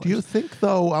tax dollars? Do you think,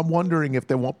 though, I'm wondering if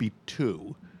there won't be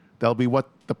two. There'll be what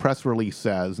the press release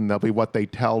says, and there'll be what they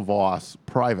tell Vos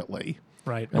privately.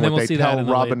 Right. And what they tell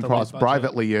Robin Vos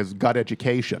privately is gut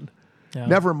education. Yeah.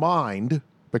 Never mind,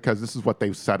 because this is what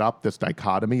they've set up, this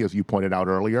dichotomy, as you pointed out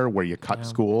earlier, where you cut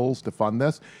schools to fund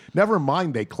this. Never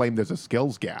mind they claim there's a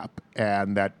skills gap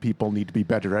and that people need to be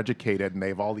better educated and they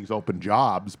have all these open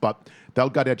jobs, but they'll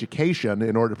gut education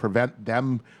in order to prevent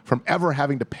them from ever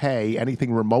having to pay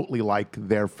anything remotely like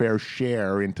their fair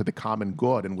share into the common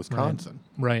good in Wisconsin.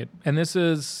 Right. And this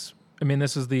is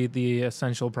the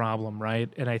essential problem,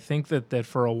 right? And I think that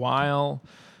for a while,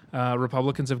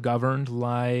 Republicans have governed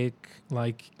like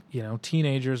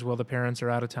teenagers while the parents are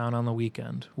out of town on the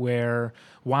weekend, where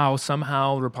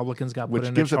somehow Republicans got put into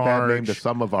charge. Which gives a bad name to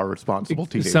some of our responsible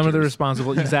teenagers. Some of the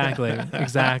responsible, exactly.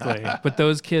 But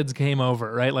those kids came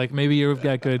over, right? Like maybe you've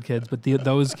got good kids, but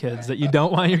those kids that you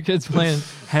don't want your kids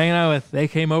hanging out with, they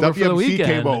came over for the weekend. WMC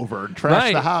came over and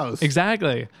trashed the house.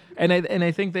 Exactly. And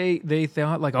I think they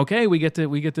thought like, okay, we get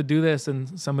to do this,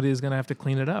 and somebody is going to have to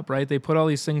clean it up, right? They put all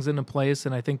these things into place,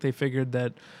 and I think they figured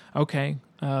that, okay,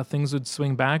 things would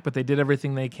swing back, but they did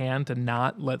everything they can to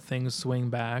not let things swing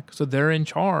back. So they're in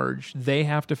charge. They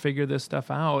have to figure this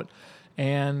stuff out.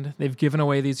 And they've given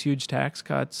away these huge tax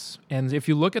cuts. And if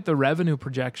you look at the revenue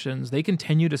projections, they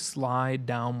continue to slide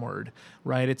downward,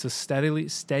 right? It's a steady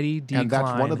decline. And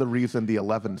that's one of the reasons the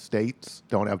 11 states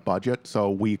don't have budget. So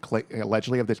we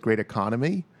allegedly have this great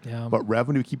economy, but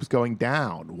revenue keeps going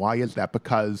down. Why is that?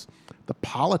 Because the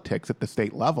politics at the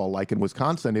state level, like in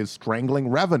Wisconsin, is strangling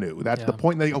revenue. That's the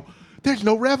point. They go, there's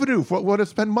no revenue for what to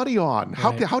spend money on.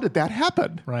 How Right. how did that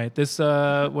happen? Right. This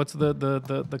what's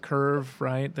the curve,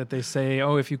 right? That they say,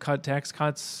 oh, if you cut tax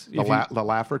cuts, The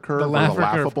Laffer curve, the or Laffer the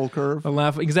curve. laughable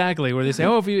curve. Exactly, where they say,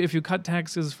 oh, if you cut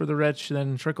taxes for the rich,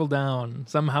 then trickle down.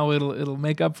 Somehow it'll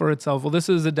make up for itself. Well, this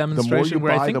is a The more demonstration you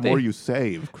where I buy, think the they, more you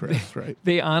save, Chris. Right?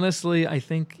 they honestly, I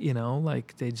think,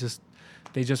 like they just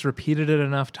repeated it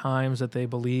enough times that they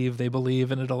believe,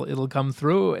 and it'll come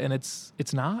through, and it's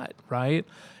not right.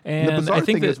 And the And bizarre I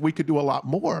think thing that is, we could do a lot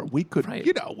more. We could, Right.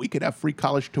 we could have free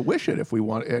college tuition if we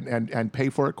want, and pay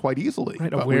for it quite easily.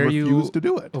 Right, But of we where refuse to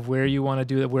do it. of where you want to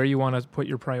do that, where you want to put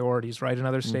your priorities, right? In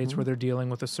other states Mm-hmm. where they're dealing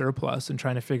with a surplus and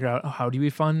trying to figure out,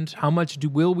 how much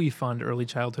will we fund early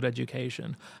childhood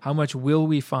education? How much will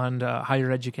we fund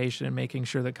higher education and making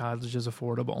sure that college is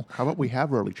affordable? How about we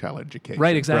have early child education?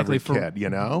 Right, exactly, For every kid, Yeah,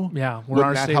 where Wouldn't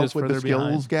our that state help is with the further skills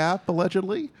behind. gap,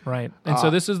 allegedly? Right. And so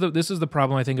this is the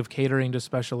problem, I think, of catering to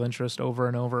special interest over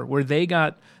and over, where they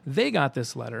got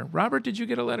this letter. Robert, did you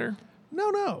get a letter?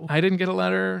 No. I didn't get a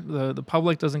letter. The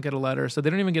public doesn't get a letter, so they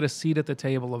don't even get a seat at the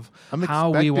table of I'm how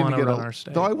we expecting want to get run our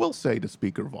state. Though I will say to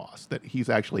Speaker Voss that he's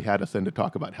actually had us in to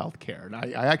talk about health care. And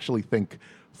I actually think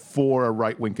for a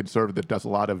right-wing conservative that does a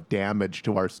lot of damage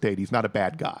to our state, he's not a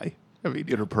bad guy. I mean,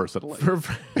 interpersonally.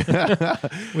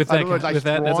 with In other words, I that,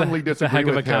 strongly that's a heck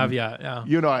disagree of a with him. caveat.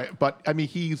 Yeah. But I mean,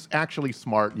 he's actually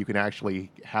smart. You can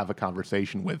actually have a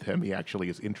conversation with him. He actually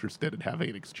is interested in having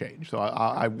an exchange. So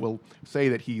I will say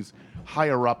that he's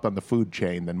higher up on the food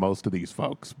chain than most of these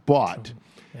folks. But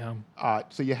Yeah.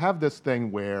 so you have this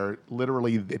thing where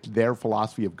literally it's their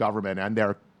philosophy of government and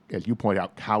their, as you point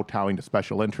out, kowtowing to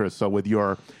special interests. So with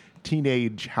your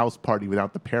teenage house party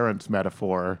without the parents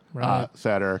metaphor, Right.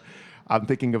 Setter, I'm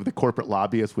thinking of the corporate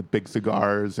lobbyists with big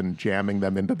cigars and jamming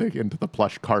them into the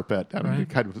plush carpet. I'm Right.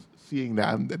 kind of seeing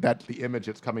that. That's the image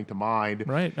that's coming to mind.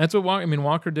 Right. That's what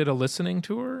Walker did a listening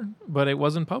tour, but it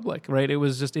wasn't public, right? It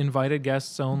was just invited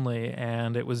guests only,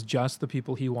 and it was just the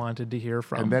people he wanted to hear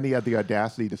from. And then he had the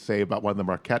audacity to say about one of the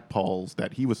Marquette polls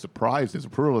that he was surprised his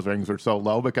approval ratings were so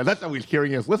low because that's how he's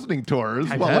hearing his listening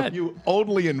tours. I Well, bet. if you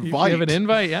only If you invite have an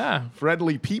invite, yeah.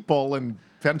 friendly people and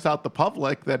fence out the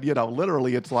public, then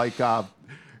literally it's like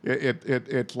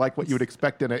it's like what you would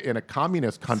expect in a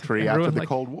communist country after Everyone the like-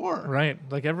 Cold War. Right.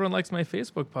 Like everyone likes my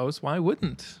Facebook post. Why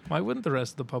wouldn't the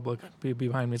rest of the public be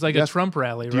behind me? It's like Yes, a Trump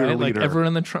rally, dear right? Like leader. everyone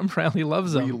in the Trump rally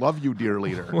loves We him. love you, dear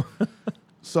leader.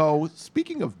 So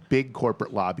speaking of big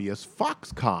corporate lobbyists,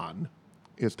 Foxconn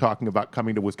is talking about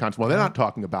coming to Wisconsin. Well, they're not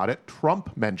talking about it.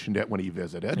 Trump mentioned it when he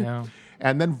visited. Yeah.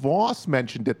 And then Voss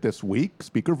mentioned it this week,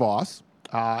 Speaker Voss.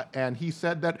 And he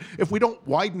said that if we don't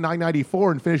widen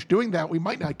I-94 and finish doing that, we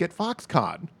might not get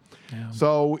Foxconn. Yeah.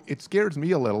 So it scares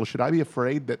me a little. Should I be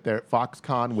afraid that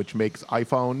Foxconn, which makes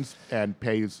iPhones and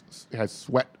has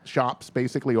sweatshops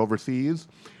basically overseas,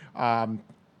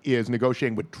 is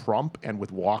negotiating with Trump and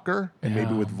with Walker and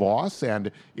maybe Yeah. with Voss, and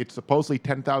it's supposedly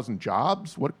 10,000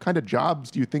 jobs? What kind of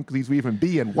jobs do you think these will even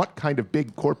be, and what kind of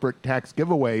big corporate tax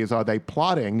giveaways are they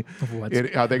plotting?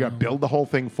 Are they going to build the whole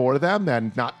thing for them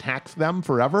and not tax them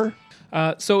forever?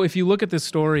 So if you look at this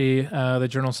story, the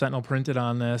Journal Sentinel printed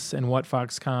on this, and what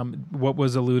what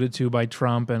was alluded to by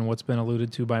Trump and what's been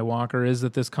alluded to by Walker is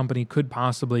that this company could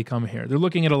possibly come here. They're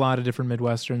looking at a lot of different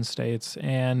Midwestern states,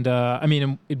 and I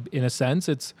mean, in a sense,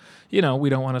 it's we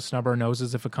don't want to snub our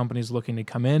noses if a company's looking to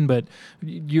come in, but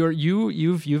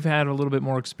you've had a little bit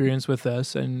more experience with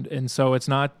this, and so it's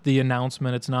not the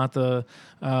announcement, it's not the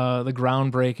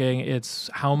groundbreaking, it's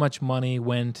how much money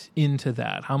went into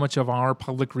that, how much of our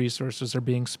public resources are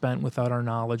being spent without our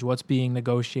knowledge, what's being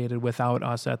negotiated without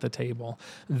us at the table.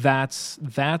 That's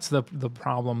the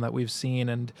problem that we've seen,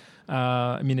 and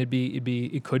I mean,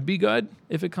 it could be good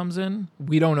if it comes in.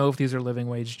 We don't know if these are living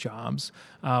wage jobs.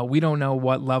 We don't know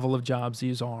what level of jobs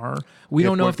these are. We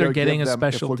don't know if they're getting a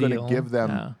special deal. If we're going to give them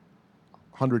Yeah.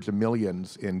 hundreds of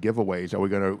millions in giveaways, are we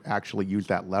going to actually use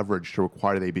that leverage to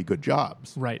require they be good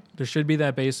jobs? Right. There should be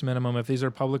that base minimum. If these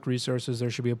are public resources, there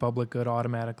should be a public good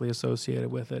automatically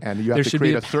associated with it. And you have to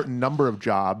create a certain number of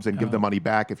jobs and give the money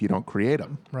back if you don't create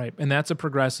them. Right, and that's a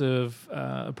progressive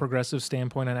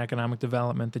standpoint on economic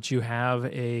development, that you have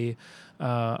a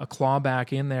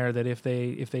clawback in there, that if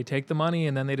they take the money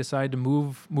and then they decide to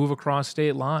move across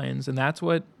state lines, and that's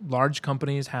what large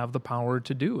companies have the power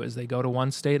to do, is they go to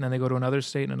one state and then they go to another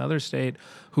state and another state,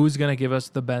 who's going to give us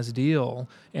the best deal?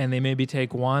 And they maybe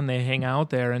take one, they hang out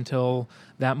there until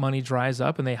that money dries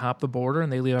up and they hop the border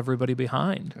and they leave everybody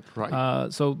behind. That's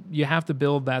right. So you have to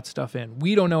build that stuff in.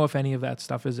 We don't know if any of that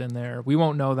stuff is in there. We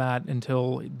won't know that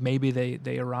until maybe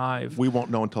they arrive. We won't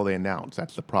know until they announce.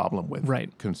 That's the problem with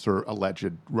Right.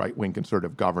 alleged right-wing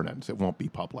conservative governance. It won't be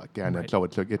public. And Right. so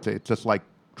it's just like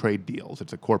trade deals.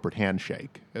 It's a corporate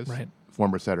handshake, as Right.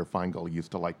 former Senator Feingold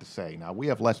used to like to say. Now, we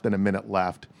have less than a minute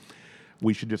left.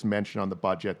 We should just mention on the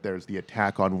budget, there's the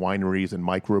attack on wineries and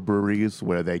microbreweries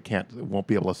where they won't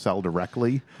be able to sell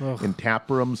directly in tap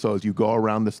rooms. So as you go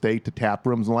around the state to tap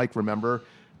rooms, remember,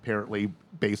 apparently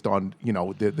based on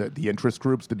the interest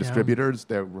groups, the distributors,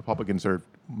 the Republicans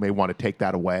may want to take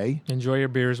that away. Enjoy your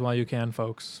beers while you can,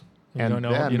 folks. You And don't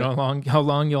know then- how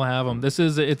long you'll have them.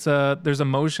 There's a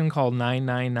motion called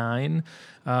 999,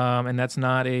 and that's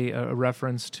not a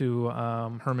reference to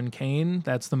Herman Cain.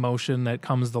 That's the motion that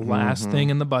comes the last thing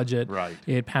in the budget. Right.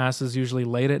 It passes usually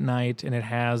late at night, and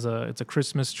it's a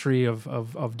Christmas tree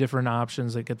of different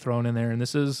options that get thrown in there. And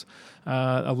this is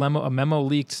a memo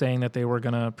leaked saying that they were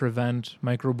going to prevent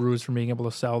microbrews from being able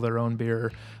to sell their own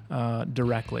beer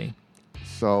directly.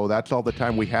 So that's all the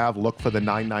time we have. Look for the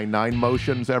 999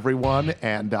 motions, everyone.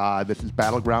 And this is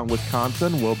Battleground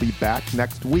Wisconsin. We'll be back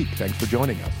next week. Thanks for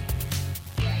joining us.